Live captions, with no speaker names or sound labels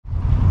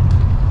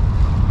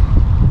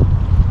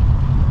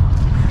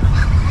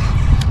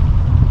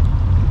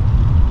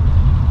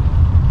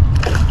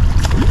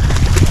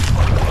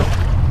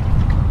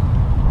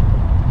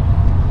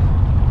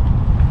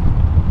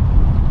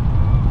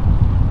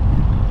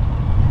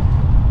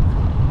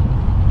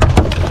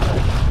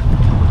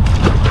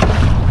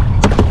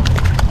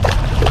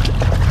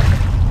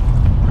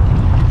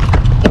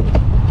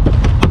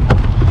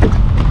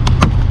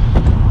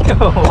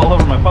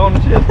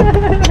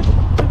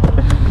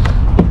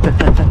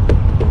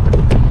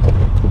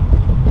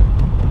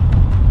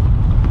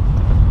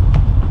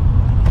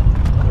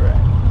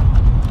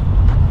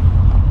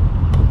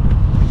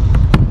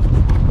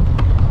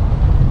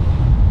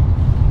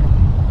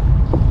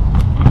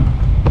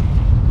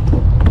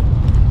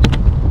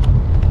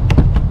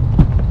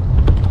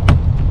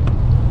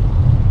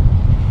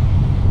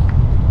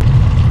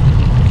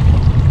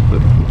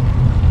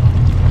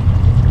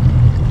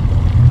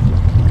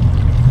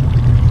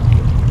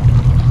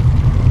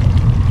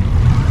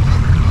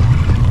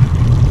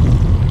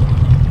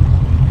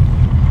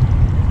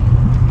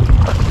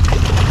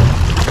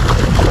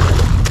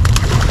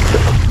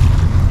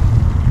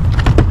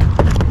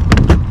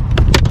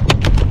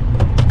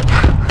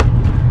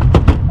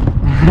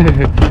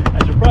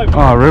Oh,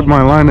 I ripped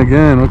my line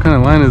again. What kind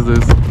of line is this?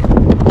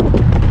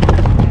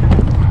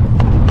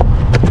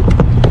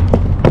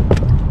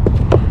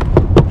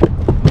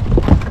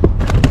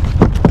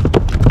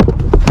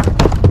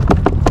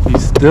 You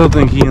still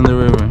think he in the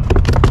river?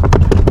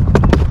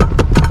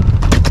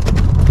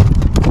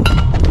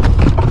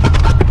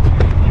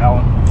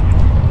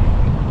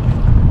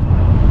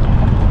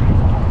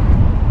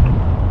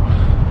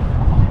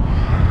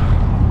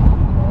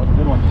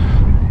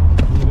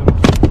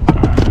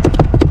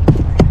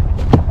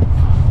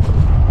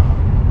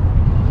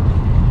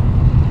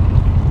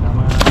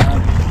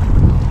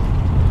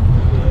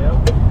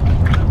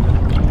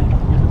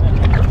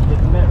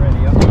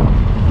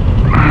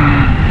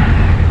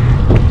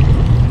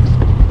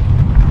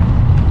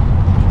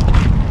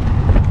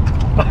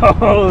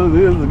 Oh,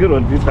 this is a good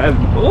one. He's fast.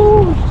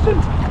 Oh, shit.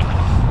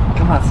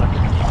 Come on, sucker.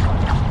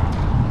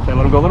 Should I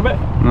let him go a little bit?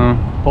 No.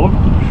 Pull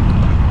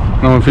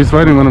him? No, if he's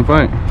fighting, let him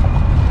fight.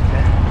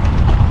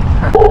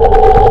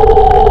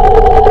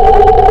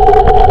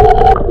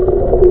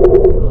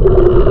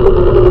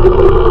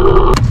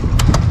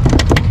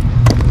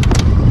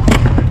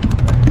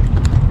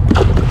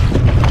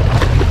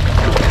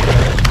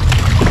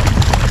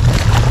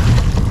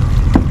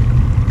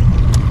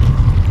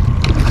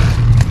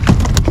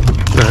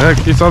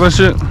 Heck, you saw that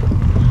shit?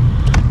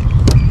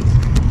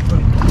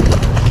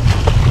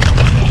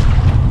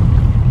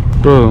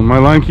 Bro, my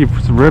line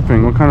keeps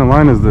ripping. What kind of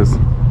line is this?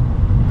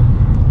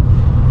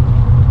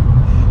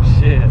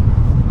 Shit.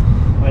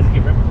 Why does it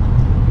keep ripping?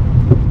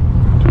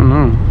 I don't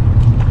know.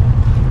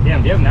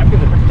 Damn, do you have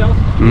napkins and fish towels?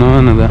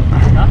 None of that.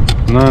 Huh?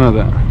 None of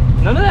that.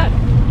 None of that?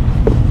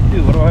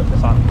 Dude, what do I have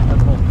this on?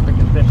 That's the whole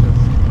freaking fish.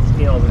 There's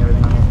scales and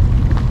everything on here.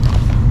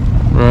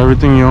 Bro,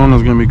 everything you own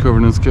is gonna be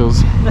covered in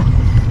scales.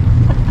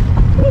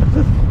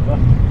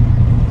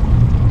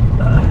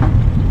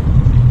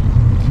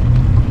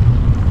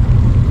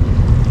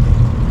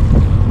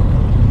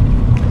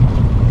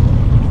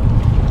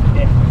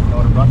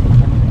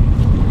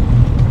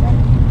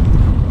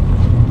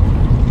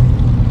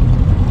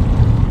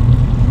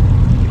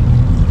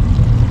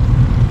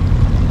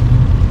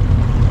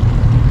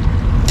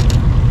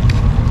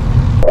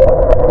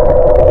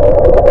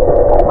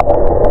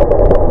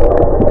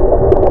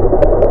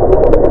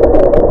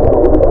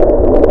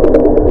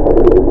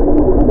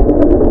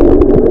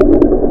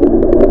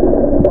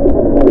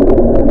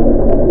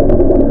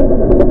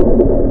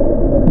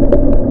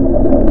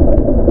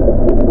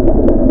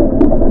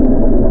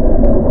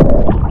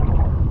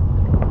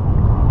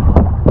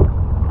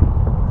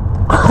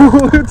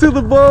 To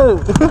the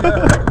boat. Okay.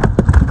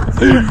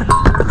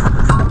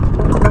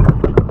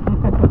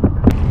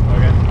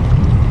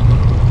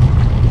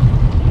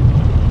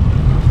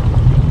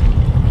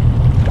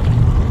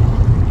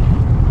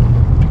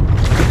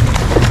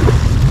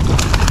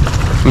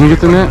 Let me get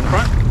the net.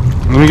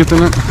 Let me get the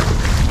net.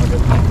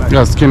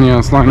 Got a skinny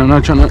ass line. I'm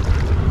not trying to.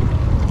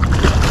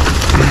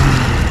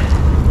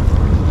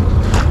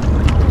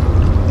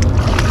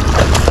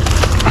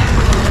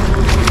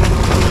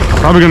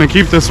 Probably gonna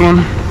keep this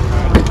one.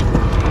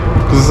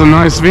 This is a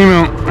nice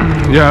female.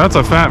 Yeah, that's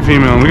a fat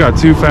female. We got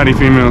two fatty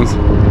females.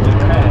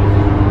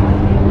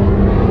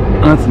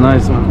 That's a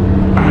nice one.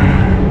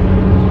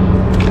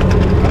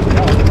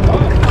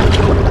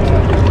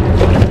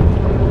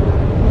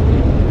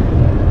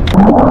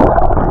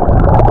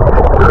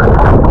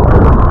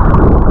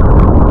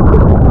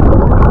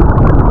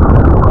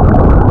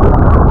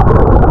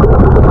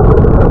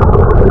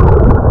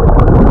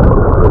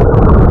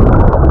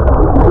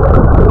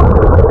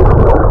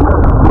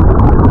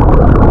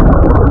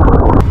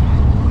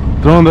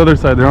 They're on the other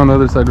side. They're on the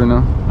other side right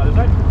now. Other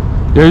side?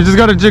 Yeah, you just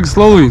gotta jig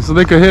slowly so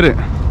they can hit it.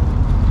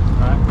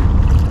 Alright.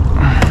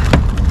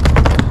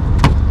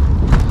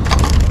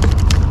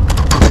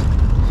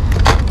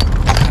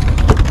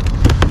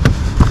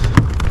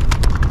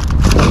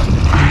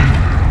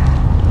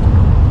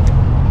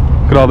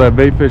 Look at all that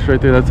bait fish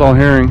right there. That's all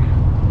herring.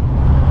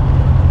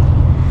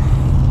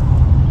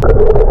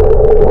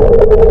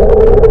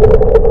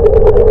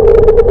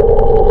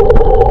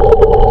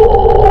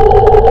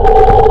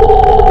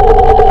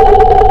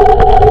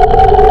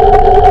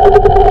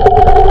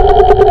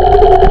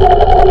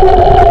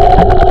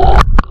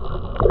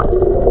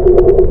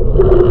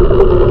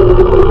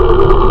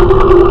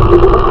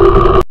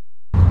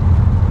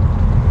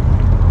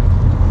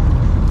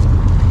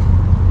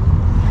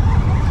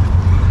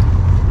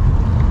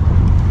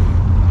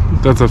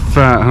 That's a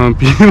fat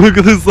humpy. Look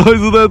at the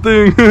size of that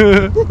thing.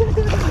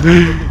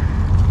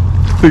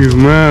 This thing is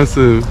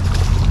massive.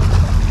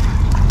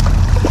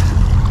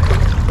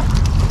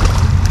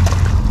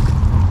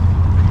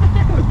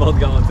 We both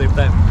got one at the same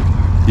time.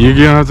 You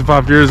don't have to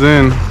pop yours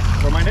in.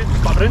 Where mine in?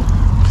 Just pop it in?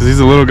 Because he's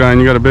a little guy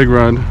and you got a big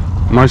rod.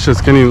 Mine's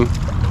just skinny.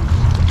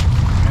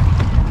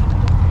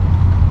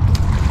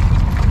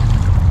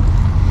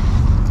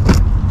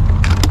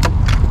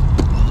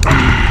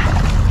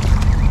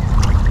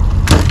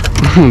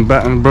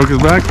 Broke his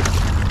back.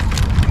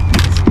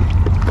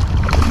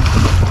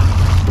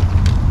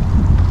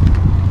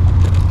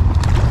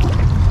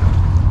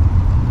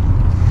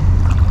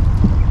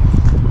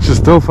 She's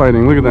still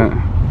fighting. Look at that.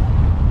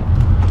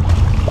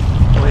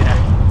 Oh yeah.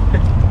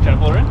 Trying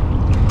to pull her in?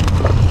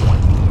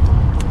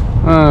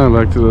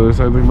 Back to the other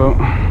side of the boat.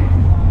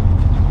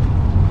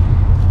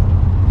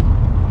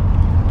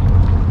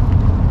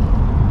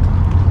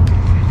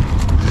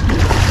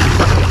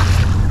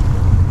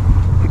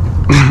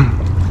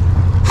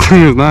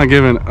 Is not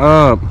giving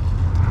up.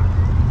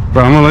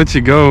 Bro, I'm gonna let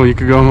you go. You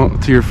could go home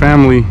to your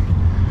family.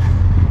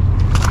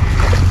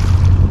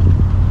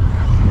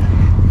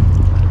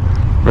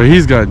 But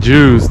he's got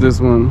juice,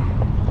 this one.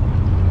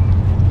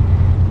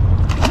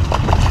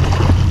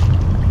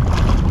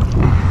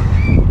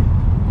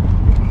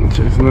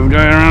 Chasing this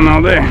guy around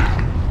all day.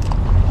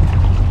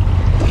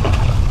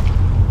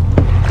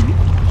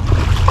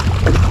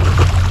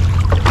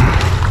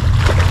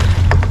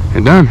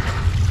 You're done.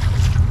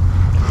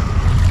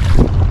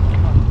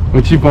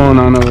 What you pulling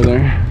on over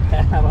there?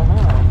 I don't know.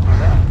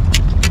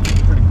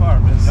 Pretty far,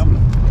 but it's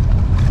jumping.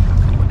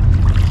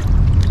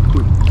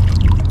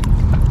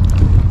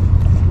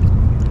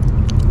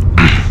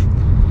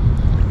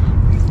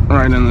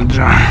 Right in the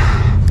jaw.